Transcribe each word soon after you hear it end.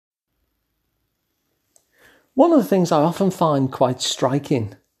One of the things I often find quite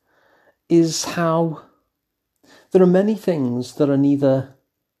striking is how there are many things that are neither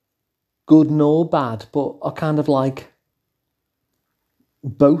good nor bad, but are kind of like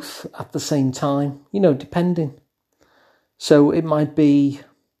both at the same time, depending. So it might be,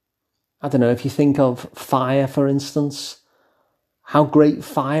 I don't know, if you think of fire, for instance, how great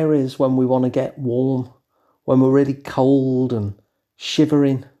fire is when we want to get warm, when we're really cold and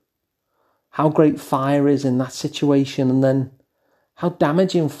shivering. How great fire is in that situation, and then how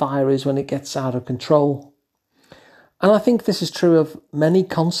damaging fire is when it gets out of control. And I think this is true of many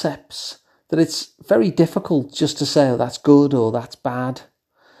concepts, that it's very difficult just to say, oh, that's good or that's bad.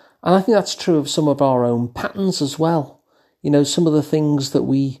 And I think that's true of some of our own patterns as well. Some of the things that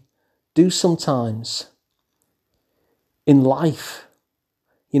we do sometimes in life,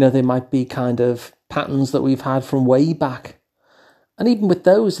 they might be kind of patterns that we've had from way back. And even with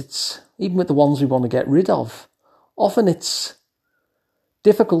those, even with the ones we want to get rid of, often it's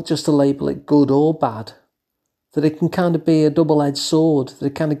difficult just to label it good or bad, that it can kind of be a double-edged sword, that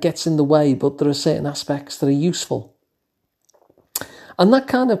it kind of gets in the way, but there are certain aspects that are useful. And that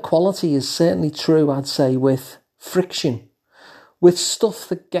kind of quality is certainly true, I'd say, with friction, with stuff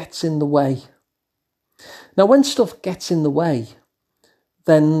that gets in the way. Now, when stuff gets in the way,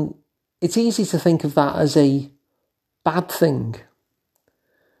 then it's easy to think of that as a bad thing.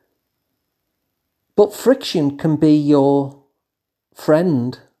 But friction can be your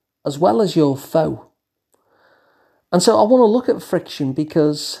friend as well as your foe. And so I want to look at friction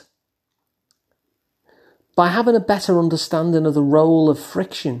because by having a better understanding of the role of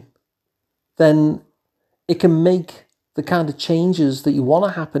friction, then it can make the kind of changes that you want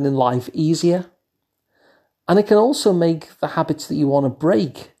to happen in life easier. And it can also make the habits that you want to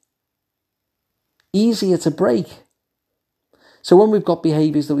break easier to break. So when we've got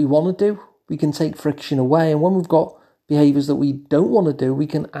behaviours that we want to do, we can take friction away. And when we've got behaviours that we don't want to do, we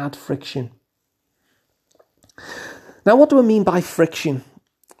can add friction. Now, what do I mean by friction?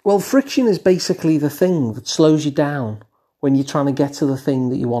 Well, friction is basically the thing that slows you down when you're trying to get to the thing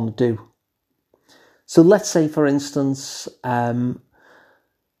that you want to do. So let's say, for instance,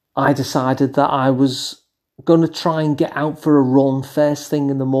 I decided that I was going to try and get out for a run first thing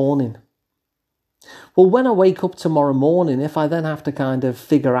in the morning. Well, when I wake up tomorrow morning, if I then have to kind of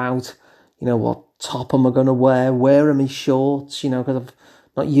figure out, what top am I going to wear? Where are my shorts? Because I've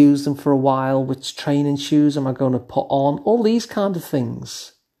not used them for a while. Which training shoes am I going to put on? All these kind of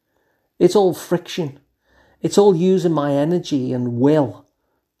things. It's all friction. It's all using my energy and will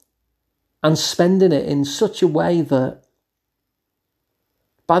and spending it in such a way that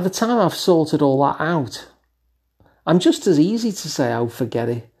by the time I've sorted all that out, I'm just as easy to say, oh, forget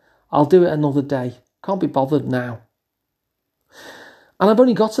it. I'll do it another day. Can't be bothered now. And I've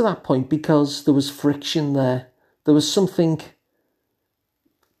only got to that point because there was friction there. There was something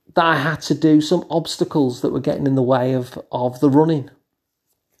that I had to do, some obstacles that were getting in the way of the running.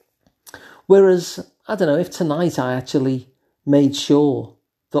 Whereas, I don't know, if tonight I actually made sure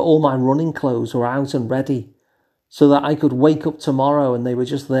that all my running clothes were out and ready so that I could wake up tomorrow and they were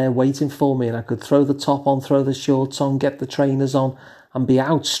just there waiting for me and I could throw the top on, throw the shorts on, get the trainers on and be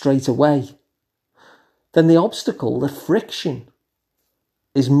out straight away, then the obstacle, the friction,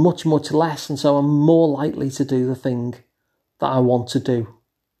 is much, much less. And so I'm more likely to do the thing that I want to do.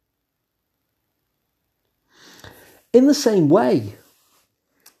 In the same way,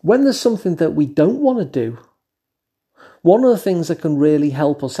 when there's something that we don't want to do, one of the things that can really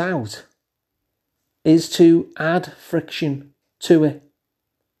help us out is to add friction to it.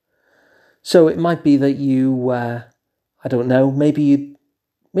 So it might be that you, I don't know, maybe you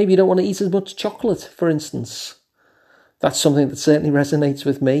don't want to eat as much chocolate, for instance. That's something that certainly resonates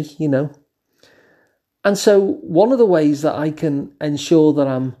with me, And so one of the ways that I can ensure that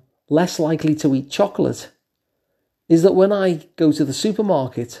I'm less likely to eat chocolate is that when I go to the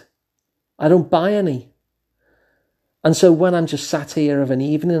supermarket, I don't buy any. And so when I'm just sat here of an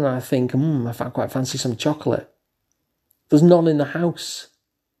evening and I think, I quite fancy some chocolate, there's none in the house.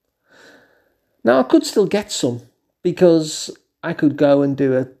 Now, I could still get some because I could go and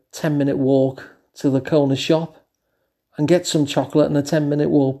do a 10-minute walk to the corner shop and get some chocolate and a 10-minute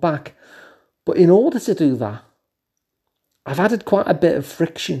walk back. But in order to do that, I've added quite a bit of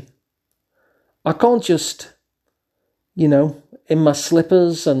friction. I can't just, in my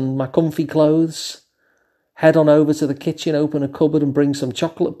slippers and my comfy clothes, head on over to the kitchen, open a cupboard and bring some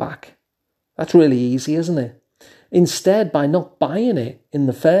chocolate back. That's really easy, isn't it? Instead, by not buying it in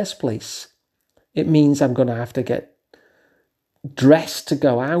the first place, it means I'm going to have to get dressed to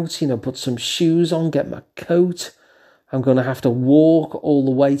go out, put some shoes on, get my coat. I'm going to have to walk all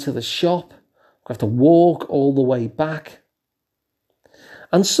the way to the shop. I have to walk all the way back.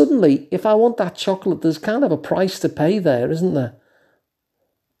 And suddenly, if I want that chocolate, there's kind of a price to pay there, isn't there?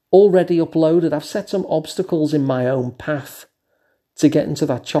 Already uploaded, I've set some obstacles in my own path to get into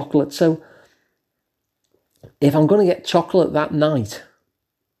that chocolate. So if I'm going to get chocolate that night,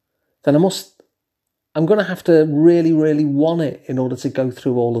 then I'm going to have to really, really want it in order to go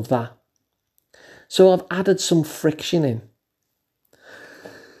through all of that. So I've added some friction in.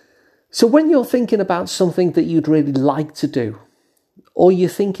 So when you're thinking about something that you'd really like to do, or you're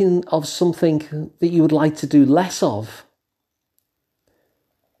thinking of something that you would like to do less of,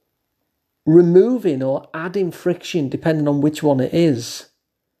 removing or adding friction, depending on which one it is,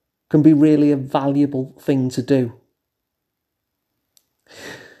 can be really a valuable thing to do.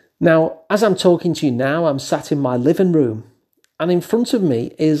 Now, as I'm talking to you now, I'm sat in my living room, and in front of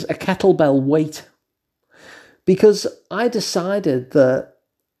me is a kettlebell weight, because I decided that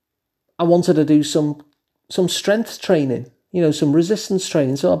I wanted to do some strength training, some resistance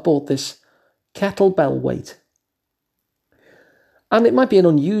training. So I bought this kettlebell weight. And it might be an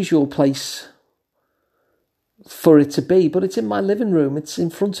unusual place for it to be, but it's in my living room. It's in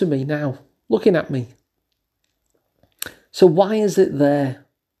front of me now, looking at me. So why is it there?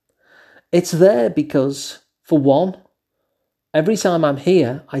 It's there because, for one, every time I'm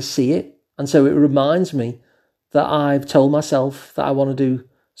here, I see it. And so it reminds me that I've told myself that I want to do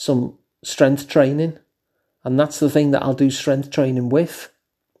some strength training. And that's the thing that I'll do strength training with.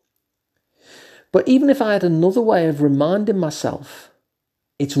 But even if I had another way of reminding myself,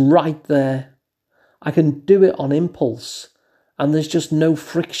 it's right there. I can do it on impulse, and there's just no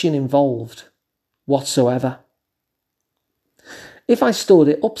friction involved whatsoever. If I stored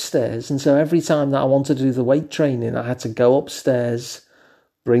it upstairs, and so every time that I wanted to do the weight training, I had to go upstairs,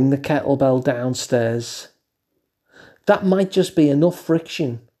 bring the kettlebell downstairs, that might just be enough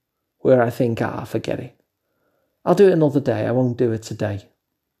friction where I think, forget it. I'll do it another day. I won't do it today.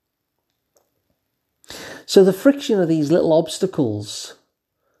 So the friction are these little obstacles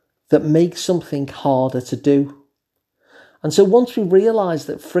that make something harder to do. And so once we realise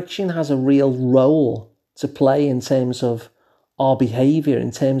that friction has a real role to play in terms of our behaviour,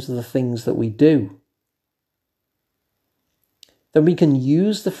 in terms of the things that we do, then we can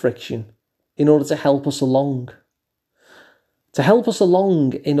use the friction in order to help us along. To help us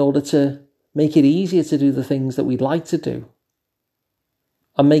along in order to make it easier to do the things that we'd like to do,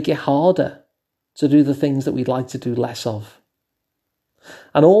 and make it harder to do the things that we'd like to do less of.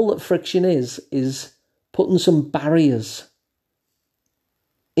 And all that friction is putting some barriers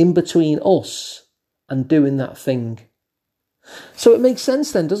in between us and doing that thing. So it makes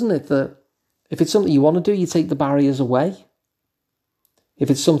sense then, doesn't it, that if it's something you want to do, you take the barriers away. If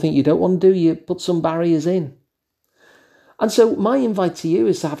it's something you don't want to do, you put some barriers in. And so my invite to you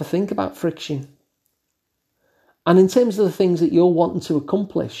is to have a think about friction. And in terms of the things that you're wanting to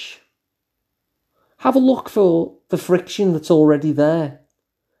accomplish, have a look for the friction that's already there.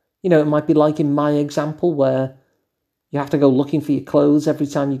 It might be like in my example where you have to go looking for your clothes every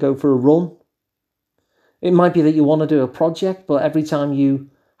time you go for a run. It might be that you want to do a project, but every time you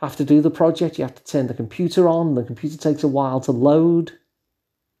have to do the project, you have to turn the computer on. The computer takes a while to load.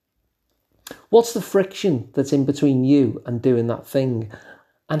 What's the friction that's in between you and doing that thing?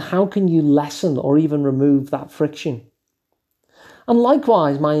 And how can you lessen or even remove that friction? And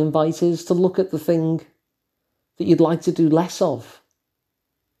likewise, my invite is to look at the thing that you'd like to do less of.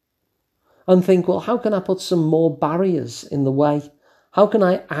 And think, well, how can I put some more barriers in the way? How can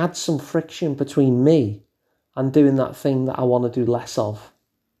I add some friction between me and doing that thing that I want to do less of?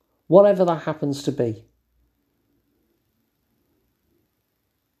 Whatever that happens to be.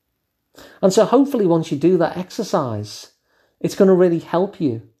 And so hopefully once you do that exercise, it's going to really help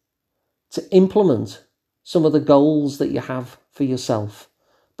you to implement some of the goals that you have for yourself,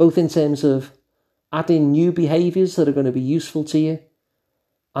 both in terms of adding new behaviours that are going to be useful to you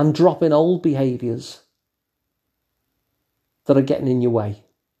and dropping old behaviours that are getting in your way.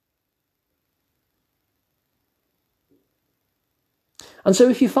 And so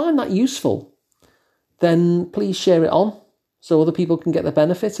if you find that useful, then please share it on so other people can get the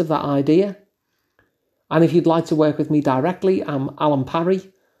benefit of that idea. And if you'd like to work with me directly, I'm Alan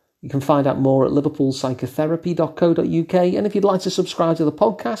Parry. You can find out more at liverpoolpsychotherapy.co.uk. And if you'd like to subscribe to the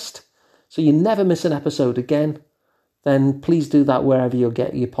podcast so you never miss an episode again, then please do that wherever you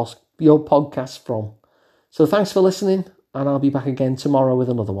get your podcasts from. So thanks for listening, and I'll be back again tomorrow with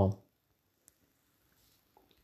another one.